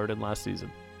Highgarden last season.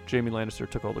 Jaime Lannister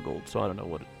took all the gold, so I don't know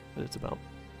what it's about.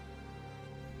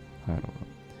 I don't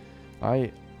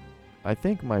know. I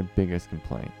think my biggest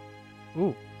complaint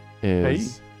Ooh.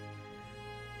 is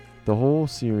the whole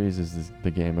series is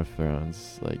the Game of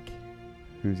Thrones, like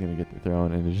who's gonna get the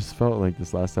throne, and it just felt like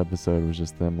this last episode was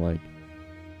just them like,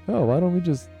 oh, why don't we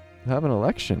just have an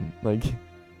election, like,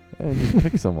 and just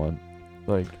pick someone,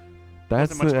 like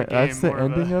that's Wasn't much of a that's game, the more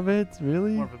of ending a- of it,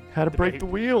 really. More of a Had to break the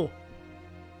debate. wheel.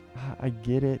 I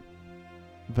get it,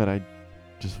 but I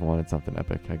just wanted something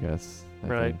epic, I guess. I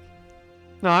Right. think.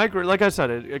 No, I agree. Like I said,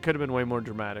 it could have been way more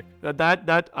dramatic.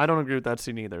 That I don't agree with that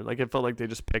scene either. Like it felt like they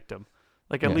just picked him.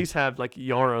 Like at Yeah. least have like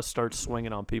Yara start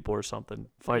swinging on people or something,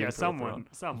 fighting Yeah, for the throne.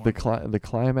 someone. The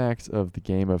climax of the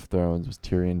Game of Thrones was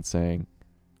Tyrion saying,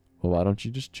 "Well, why don't you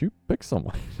just pick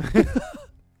someone?"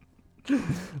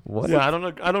 What? Yeah, I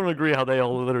don't agree how they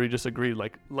all literally just agreed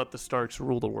like let the Starks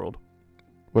rule the world.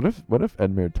 What if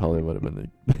Edmure Tully would have been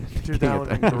the Dude, king that of would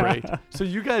have been England? great. So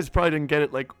you guys probably didn't get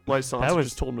it like why Sansa was-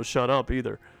 just told him to shut up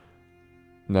either.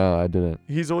 No, I didn't.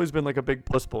 He's always been like a big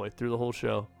puss boy through the whole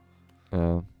show.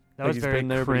 Uh, That like was he's very been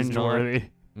there, but he's not. cringeworthy.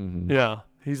 mhm. Yeah,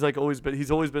 he's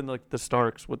always been like the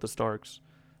Starks with the Starks,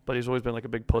 but he's always been like a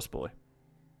big puss boy.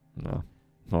 No.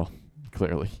 Well,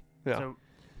 clearly. Yeah. So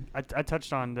I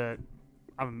touched on the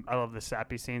I love the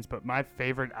sappy scenes, but my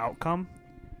favorite outcome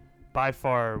by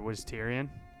far was Tyrion,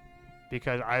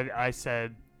 because I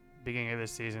said beginning of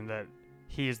this season that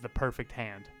he is the perfect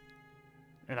hand,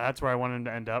 and that's where I wanted him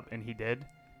to end up, and he did.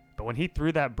 But when he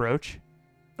threw that brooch,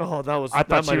 Oh, that was. I that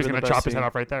thought might she was have been going the to best chop his scene. head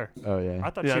off right there. Oh yeah. I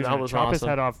thought Yeah, she was that going to was chop his awesome.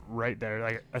 head off right there.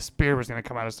 Like a spear was going to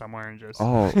come out of somewhere and just.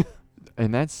 Oh,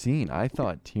 in that scene, I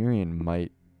thought Tyrion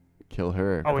might kill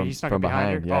her. Oh, from, he snuck from up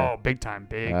behind her. Yeah. Oh, big time,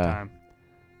 big Yeah. time.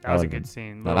 That was a would've good been-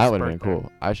 scene. Now Little that would have spurt been there.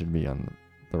 cool. I should be on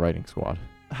the writing squad.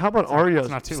 How about It's not- Arya it's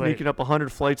not too sneaking late. up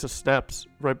 100 flights of steps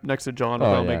right next to Jon Oh,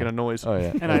 without yeah. making a noise? Oh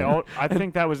yeah. And I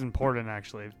think that was important,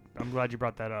 actually. I'm glad you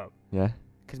brought that up. Yeah.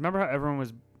 Because remember how everyone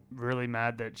was really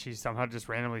mad that she somehow just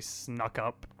randomly snuck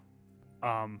up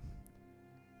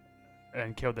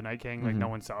and killed the Night King, like no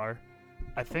Mhm. one saw her?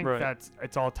 I think Right.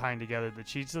 it's all tying together that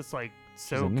she's just like She's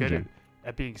so a good ninja.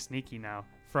 at being sneaky now.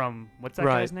 From, what's that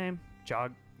Right. guy's name?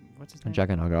 What's his name?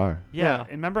 Jaqen H'ghar. Yeah. Yeah.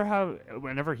 And remember how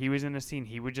whenever he was in a scene,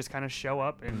 he would just kind of show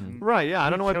up and Right, yeah. I He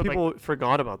don't know why killed, like- people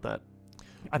forgot about that.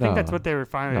 I think that's No. what they were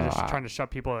finally No, just trying to shut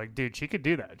people like, dude, she could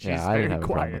do that. She's Yeah, I very didn't have a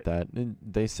problem quiet. with that. And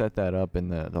they set that up in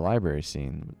the library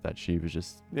scene that she was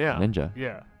just Yeah. ninja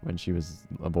Yeah. when she was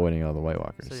avoiding all the White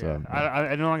Walkers. So, So, yeah,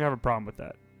 I no longer have a problem with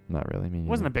that. not really. I mean, It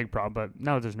wasn't a big problem, but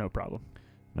now there's no problem.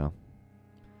 All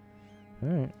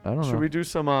right. I don't Should know. we do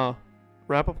some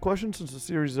wrap-up questions since the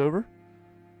series is over?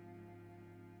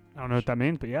 I don't know what that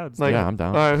means, but yeah, it's Like- yeah, I'm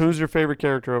down. All right, who's your favorite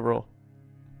character overall?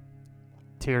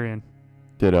 Tyrion.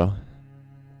 Ditto.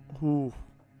 Who?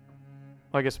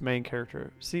 I guess main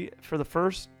character. See, for the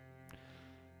first,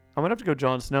 I'm gonna have to go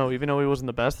Jon Snow. Even though he wasn't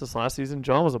the best this last season,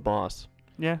 Jon was a boss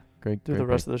Yeah. Great. through the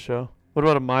rest of the show. What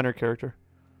about a minor character?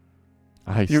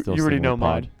 I You still already stick know with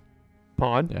Pod. mine.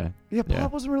 Pod? Yeah, Yeah, Pod Yeah.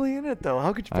 wasn't really in it though.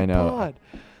 How could you pick I know. Pod?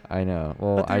 I know.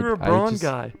 Well, I thought you were a Braun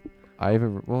guy.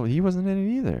 Well, he wasn't in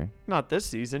it either. Not this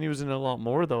season. He was in a lot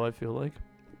more though. I feel like.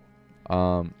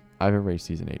 I've erased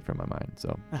season 8 from my mind.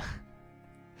 So.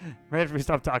 Right after we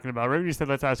stopped talking about it, right when you said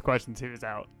let's ask questions, he was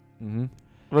out. Mm-hmm.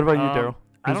 What about you, Um, Daryl?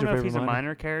 I Who's don't your know if favorite he's a minor?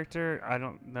 minor character. I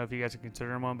don't know if you guys would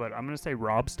consider him one, but I'm gonna say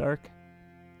Robb Stark.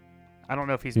 I don't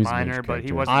know if he's He's a minor, major but he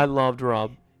character. wasn't. I loved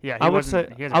Rob. Yeah, he I would wasn't,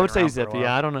 say he hasn't I would been say around for a Zippy. while.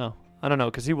 Yeah, I don't know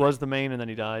because he was the main and then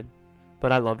he died.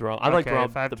 But I loved Rob. I like Okay,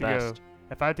 Rob if I have the to go- best.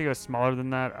 If I had to go smaller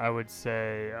than that, I would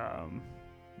say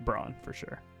Braun for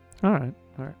sure. All right.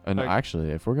 And Like- actually,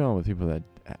 if we're going with people that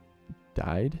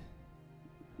died,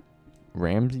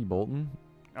 Ramsay Bolton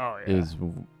Oh yeah. is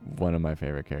one of my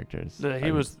favorite characters.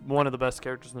 He was one of the best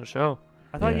characters in the show.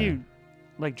 I thought yeah. you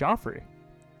like Joffrey.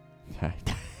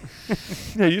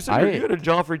 Yeah, you said I- you had a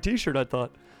Joffrey T-shirt. I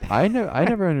thought. I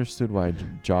never understood why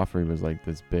Joffrey was like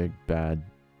this big bad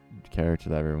character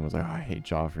that everyone was like, oh, I hate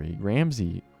Joffrey.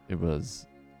 Ramsay, it was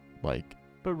like,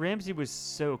 But Ramsay was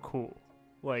so cool.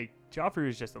 Like Joffrey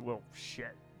was just a little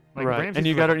shit. Like right. Ramsay's And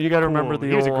you like, got to cool. remember the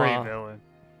he was a old, great villain.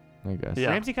 I guess. Yeah.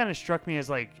 Ramsay kind of struck me as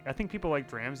like I think people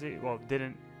liked Ramsay. Well,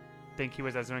 didn't think he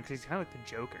was as villain because he's kind of like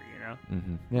the Joker, you know.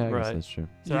 Mm-hmm. Yeah, I guess Right. that's true.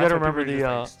 So You that's gotta why people remember were the,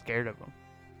 just, like, scared of him.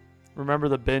 Remember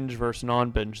the binge versus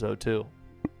non-binge though too,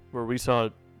 where we saw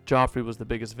Joffrey was the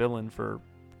biggest villain for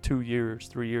 2 years,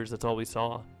 3 years. That's all we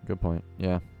saw. Good point.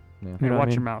 Yeah. Yeah. You Hey, know what I watch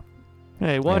mean? your mouth.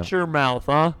 Hey, watch your mouth,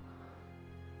 huh?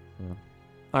 Yeah.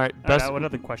 All right, All best. right, what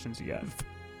other questions you got?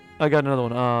 I got another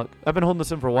one. I've been holding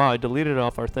this in for a while. I deleted it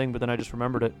off our thing, but then I just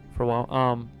remembered it for a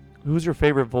while. Who's your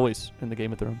favorite voice in the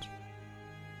Game of Thrones?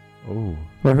 Oh.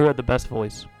 Or who had the best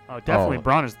voice? Oh, definitely Oh.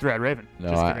 Braun is Thread Raven. No,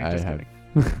 just I kidding, just have.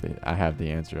 kidding. I have the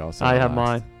answer. Also, I have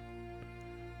mine.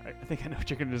 I think I know what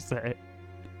you're gonna say.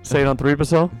 Say it on three,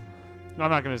 Basel. No,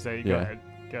 I'm not gonna say. Go Yeah. ahead.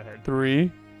 Go ahead.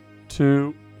 3,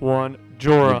 2, 1.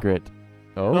 Jorah. Grit.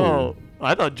 Oh. Oh.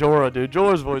 I thought Jorah, dude.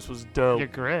 Jorah's voice was dope. Your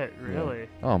grit, really?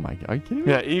 Oh my God. Are you kidding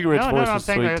me? Yeah, Egret's No, voice I'm was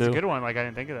saying sweet that's a too. good one. Like I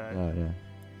didn't think of that. Oh yeah.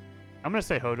 I'm gonna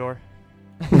say Hodor.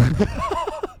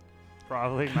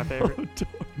 Probably my favorite.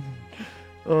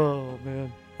 Oh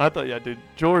man. I thought, yeah, dude.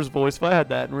 Jorah's voice. If I had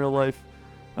that in real life,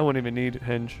 I wouldn't even need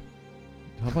Hinge.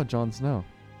 How about Jon Snow?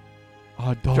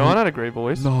 Oh, don't. John had a great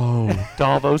voice. No.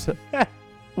 Davos.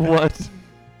 What?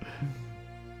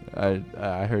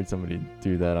 I heard somebody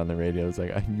do that on the radio. It's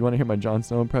like, you want to hear my Jon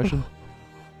Snow impression?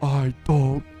 I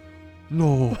don't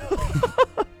know.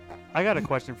 I got a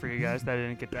question for you guys that I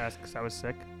didn't get to ask because I was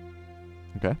sick.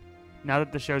 Okay. Now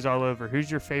that the show's all over, who's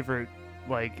your favorite,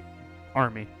 like,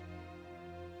 army?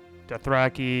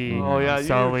 Dothraki, Oh yeah,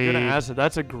 Sully, you're gonna ask it.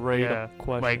 That's a great yeah,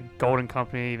 question. like Golden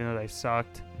Company, even though they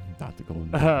sucked. Not the golden.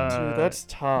 Dude, that's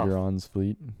tough. Euron's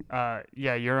fleet. Yeah,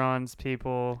 Euron's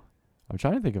people. I'm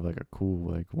trying to think of like a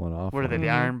cool like one-off. What are they? one. The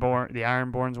Mhm. Ironborn. The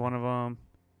Ironborn's one of them.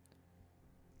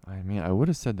 I mean, I would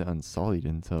have said the Unsullied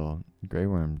until Grey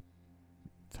Worm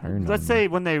turned. Let's on say me.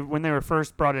 when they were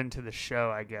first brought into the show,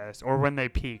 I guess, or when they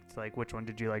peaked. Like, which one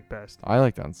did you like best? I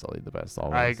like the Unsullied the best.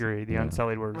 Always. I agree. The Yeah.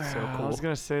 Unsullied were so I cool. was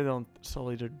gonna say the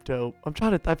Unsullied are dope. I'm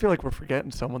trying to. I feel like we're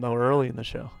forgetting someone though early in the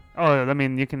show. Oh, I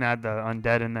mean, you can add the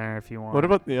undead in there if you want. What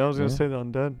about the? I was gonna Yeah. say the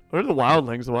undead. What are the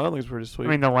wildlings? The wildlings were just sweet. I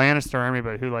mean, the Lannister army,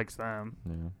 but who likes them?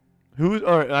 Yeah. Who?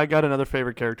 All right, I got another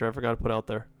favorite character. I forgot to put out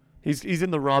there. He's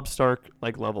in the Robb Stark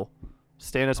like level.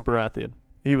 Stannis Baratheon.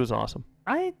 He was awesome.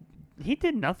 He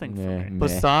did nothing for Meh, me. meh.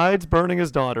 Besides burning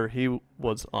his daughter, he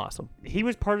was awesome. He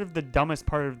was part of the dumbest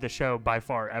part of the show by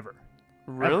far ever.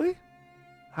 Really?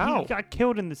 How? He got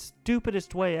killed in the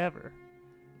stupidest way ever.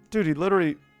 Dude, he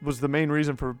literally was the main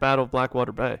reason for Battle of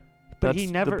Blackwater Bay. But That's he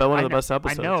never. one I of the kn- best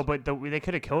episodes. I know, but they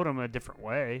could have killed him a different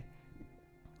way.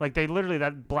 Like they literally,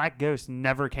 that black ghost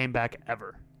never came back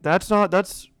ever. That's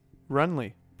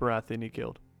Renly Baratheon he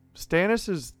killed. Stannis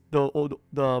is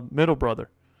the middle brother.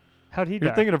 How'd he You're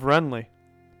die? thinking of Renly.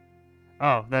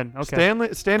 Oh, then okay.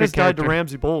 Stannis Good died to character.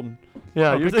 Ramsay Bolton.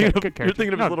 Yeah, Oh, you're good thinking char- of, good you're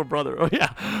thinking of character. his little brother. Oh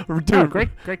yeah, dude. No, great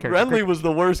character. Renly Great- was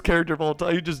the worst character of all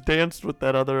time. He just danced with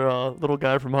that other little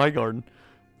guy from Highgarden.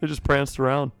 They just pranced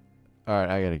around. All right,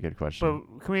 I got a good question.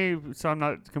 But can we? So I'm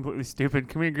not completely stupid.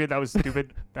 Can we agree that was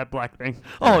stupid? That black thing.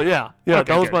 Oh yeah, yeah.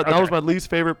 Okay, that was good. that was Okay. my least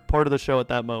favorite part of the show at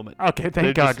that moment. Okay, They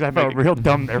thank God, just because I felt make it- real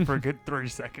dumb there for a good 30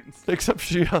 seconds. Except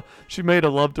she made a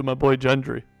love to my boy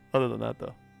Gendry. Other than that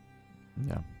though.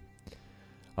 Yeah.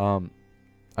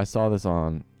 I saw this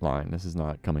online. This is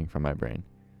not coming from my brain.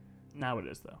 Now it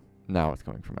is though. Now it's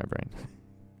coming from my brain.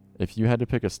 If you had to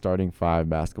pick a starting 5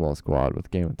 basketball squad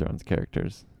with Game of Thrones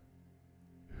characters,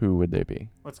 who would they be?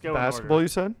 Let's go Basketball, in order. you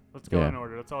said? Let's go Yeah. in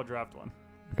order. Let's all draft one.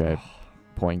 Okay.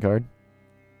 Point guard.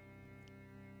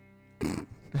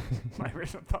 My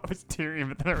original thought was Tyrion,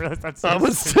 but then I realized that's so I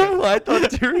was stupid. so. I thought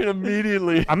Tyrion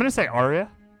immediately. I'm gonna say Arya.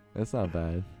 That's not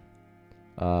bad.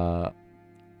 Go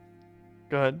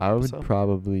ahead. I would So,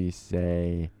 probably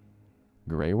say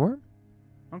Grey Worm.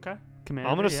 Okay. Commander,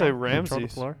 I'm gonna say Control the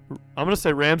Ramses. floor. I'm gonna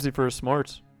say Ramsey for his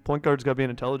smarts. Point guard's got to be an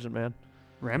intelligent man.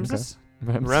 Ramses.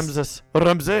 Ramses.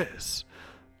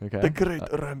 Okay. The great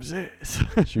Ramses.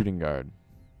 Shooting guard.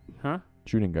 Huh?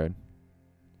 Shooting guard.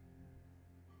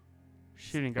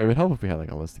 Shooting It guard. would help if we had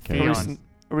like a list of Theon. characters.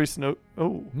 Reese Snow.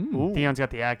 Oh. Hmm. Ooh. Theon's got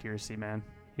the accuracy, man.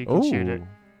 He can shoot it. Ooh,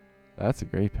 that's a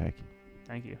great pick.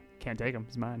 Thank you. Can't take him.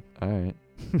 He's mine. All right.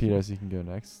 Peter, you can go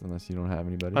next unless you don't have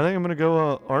anybody. I think I'm gonna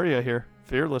go Arya here.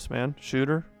 Fearless man,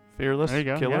 shooter, fearless, There you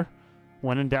go, killer.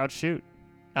 When in doubt, shoot.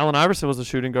 Allen Iverson was a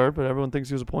shooting guard, but everyone thinks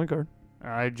he was a point guard.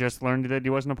 I just learned that he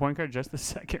wasn't a point guard just this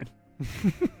second.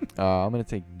 I'm gonna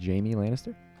take Jamie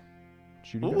Lannister.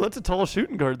 Shooting Ooh, guard. that's a tall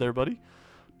shooting guard there, buddy.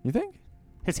 You think?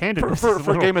 His For, handedness for, is a for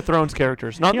little- Game of Thrones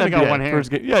characters, not He that only got one hand.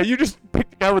 Yeah, you just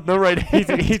picked a guy with no right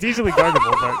hand. he's easily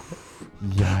guardable, but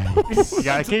Yikes. you gotta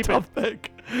That's a keep it. tough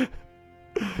pick.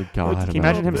 Forgot Can Can you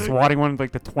imagine him Big. swatting one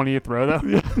like the 20th row though?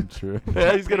 Yeah, True.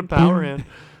 yeah, he's got a power hand.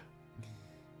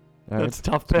 All right. That's a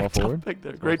tough Small pick. forward? Tough pick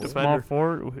there. Great Small defender.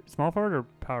 forward or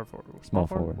power forward? Small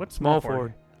forward. What's Small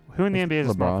forward. Who in the NBA is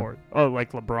a small LeBron. forward? Oh,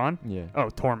 like LeBron? Yeah. Oh,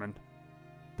 Tormund.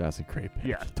 That's a great pick.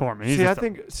 Yeah, Tormund. He's See, I just a-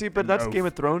 think. But that's oaf. Game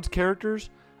of Thrones characters.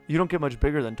 You don't get much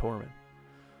bigger than Tormund.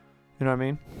 You know what I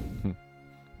mean?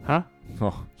 huh?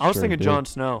 Oh, I was sure thinking did. Jon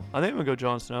Snow. I think I'm gonna go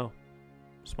Jon Snow.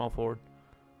 Small forward.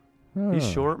 He's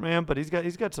Oh. short, man, but he's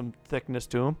got some thickness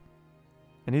to him,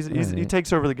 and he Alright.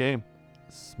 takes over the game.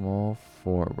 Small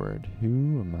forward.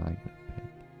 Who am I gonna pick?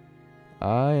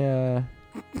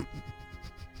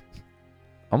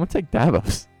 I'm gonna take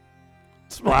Davos.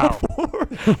 Small Wow.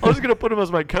 forward. I was gonna put him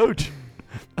as my coach.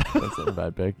 That's not a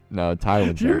bad pick. No,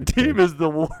 Tywin's Your not a good team pick. is the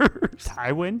worst.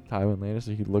 Tywin? Tywin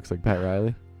Lannister. He looks like Pat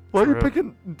Riley. Why are you True.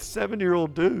 picking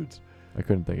 7-year-old dudes? I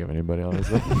couldn't think of anybody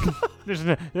honestly.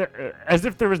 As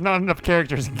if there was not enough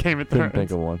characters in Game of Couldn't Thrones.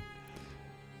 think of one.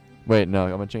 Wait, no,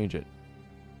 I'm gonna change it.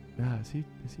 Is he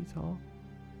tall?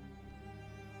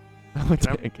 I'm gonna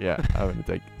Yep. take. Yeah, I'm gonna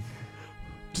take.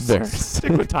 There.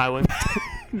 Stick with Tywin.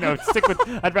 No, stick with.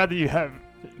 I'd rather you have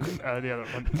the other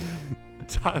one.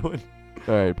 Tywin.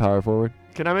 All right, power forward.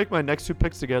 Can I make my next 2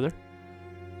 picks together?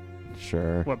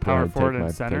 Sure. What, Go power ahead, forward take and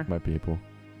my, center? Take my people.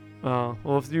 Well,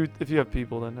 if you have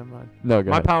people, then never mind. No,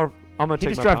 go My ahead. power. I'm gonna He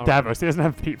take just my dropped power. Davos. He doesn't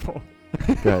have people.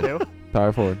 Go ahead. Ew.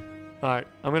 Power forward. All right,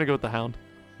 I'm gonna go with the Hound.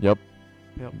 Yep.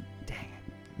 Yep.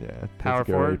 Yeah. Power let's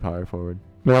go forward? with Power forward.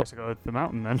 Yep. Let's go with the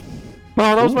mountain then.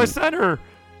 Oh, that was my Ooh. center.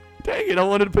 Dang it! I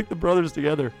wanted to pick the brothers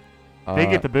together. They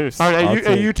get the boost. All right, I'll you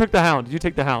take- you took the Hound. You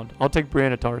take the Hound. I'll take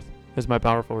Brianna Tarth as my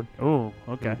power forward. Oh,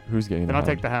 okay. Who's getting Then the I'll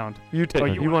take Hound? the hound. You take. Oh,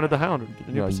 you you wanted the Hound.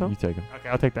 Didn't you, No, Episode? you take him. Okay,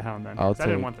 I'll take the hound then. I'll 'cause I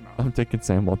didn't take- want the mountain. I'm taking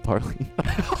Samwell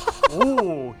Tarly.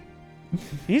 Ooh.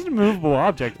 He's a movable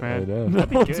object, I man. know. No That'd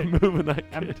be one's good. moving that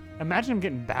Um, kid. Imagine him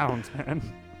getting bound, man.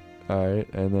 All right,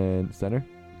 and then center.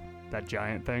 That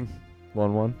giant thing.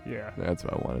 1-1. Yeah. That's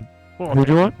what I wanted. We'll all Who'd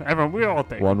you take want? him. Everyone, we all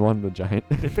take him. 1-1. The giant.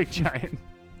 The big giant.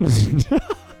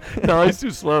 No, he's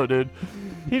too slow, dude.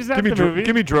 He's Give not me the movie.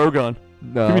 give me Drogon.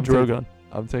 No, Give me I'm taking- Drogon.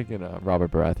 I'm taking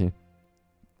Robert Baratheon.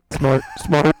 Smart.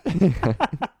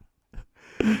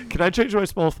 Can I change my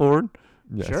small forward?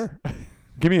 Yes. Sure.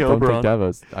 Give me Don't take Oberon.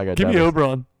 Davos. I got Give me Davos.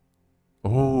 Oberon.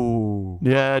 Oh.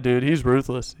 Yeah, dude, he's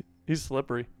ruthless. He's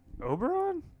slippery.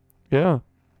 Oberon? Yeah.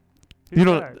 Who's You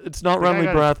know, that? it's not The guy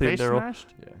Renly got his Baratheon, face Daryl. smashed?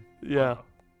 Yeah. Yeah. All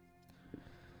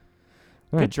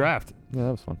Good right. draft. Yeah,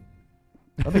 that was fun.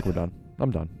 I think we're done.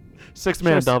 I'm done. 6th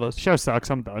man Show's- Davos. Show sucks.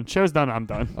 I'm done. Show's done. I'm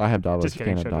done. I have Davos. Just You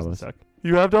kidding. can't Show have doesn't Davos. suck.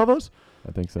 You have Davos?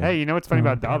 I think so. Hey, you know what's funny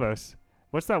about Okay. Davos?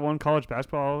 What's that one college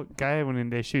basketball guy when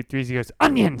they shoot threes? He goes,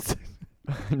 onions.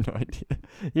 No idea.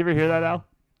 You ever hear that, Al?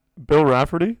 Bill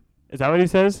Rafferty? Is that what he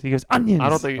says? He goes, onions. I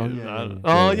don't think. Oh,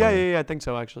 Oh, yeah, yeah, yeah, yeah. yeah, I think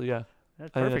so, actually, yeah.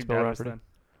 That's I think perfect. Bill Davos Rafferty. then.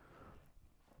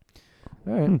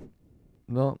 All right.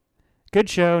 Well, Good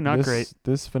show, not this, great.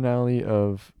 This finale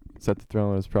of Set the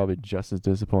Throne was probably just as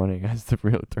disappointing as the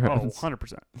real Oh, Thrones.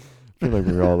 100%. I feel like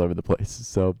we were all over the place.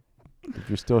 So if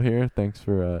you're still here, thanks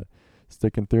for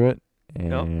sticking through it.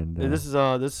 And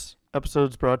This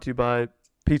episode's brought to you by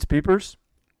Pete's Peepers.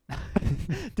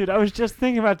 Dude, I was just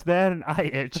thinking about that and I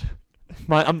itch.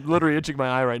 I'm literally itching my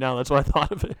eye right now. That's why I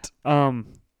thought of it.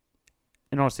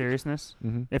 In all seriousness,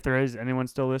 mm-hmm. if there is anyone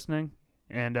still listening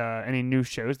and any new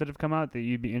shows that have come out that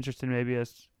you'd be interested in maybe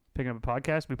us picking up a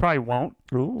podcast, we probably won't.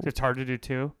 Ooh. It's hard to do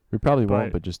too. We probably but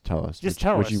won't, but just tell us. just which,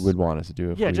 tell which us. you would want us to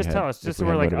do. If Yeah, we just had- tell us. if Just we so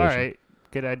we're had like, all motivation. right,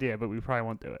 good idea, but we probably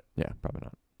won't do it. Yeah, probably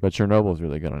not. But Chernobyl's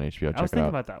really good on HBO. I Check was it thinking out.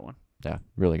 about that one. Yeah,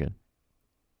 really good.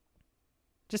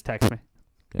 Just text me.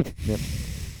 Yep.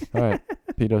 All right,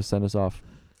 Pito, send us off.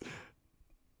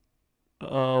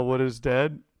 What is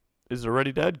dead is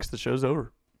already dead because the show's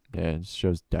over. Yeah, it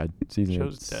show's dead. Season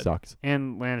Show's 8 dead. sucks.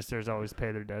 And Lannisters always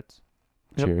pay their debts.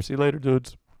 Yep. Cheers. See you later,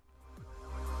 dudes.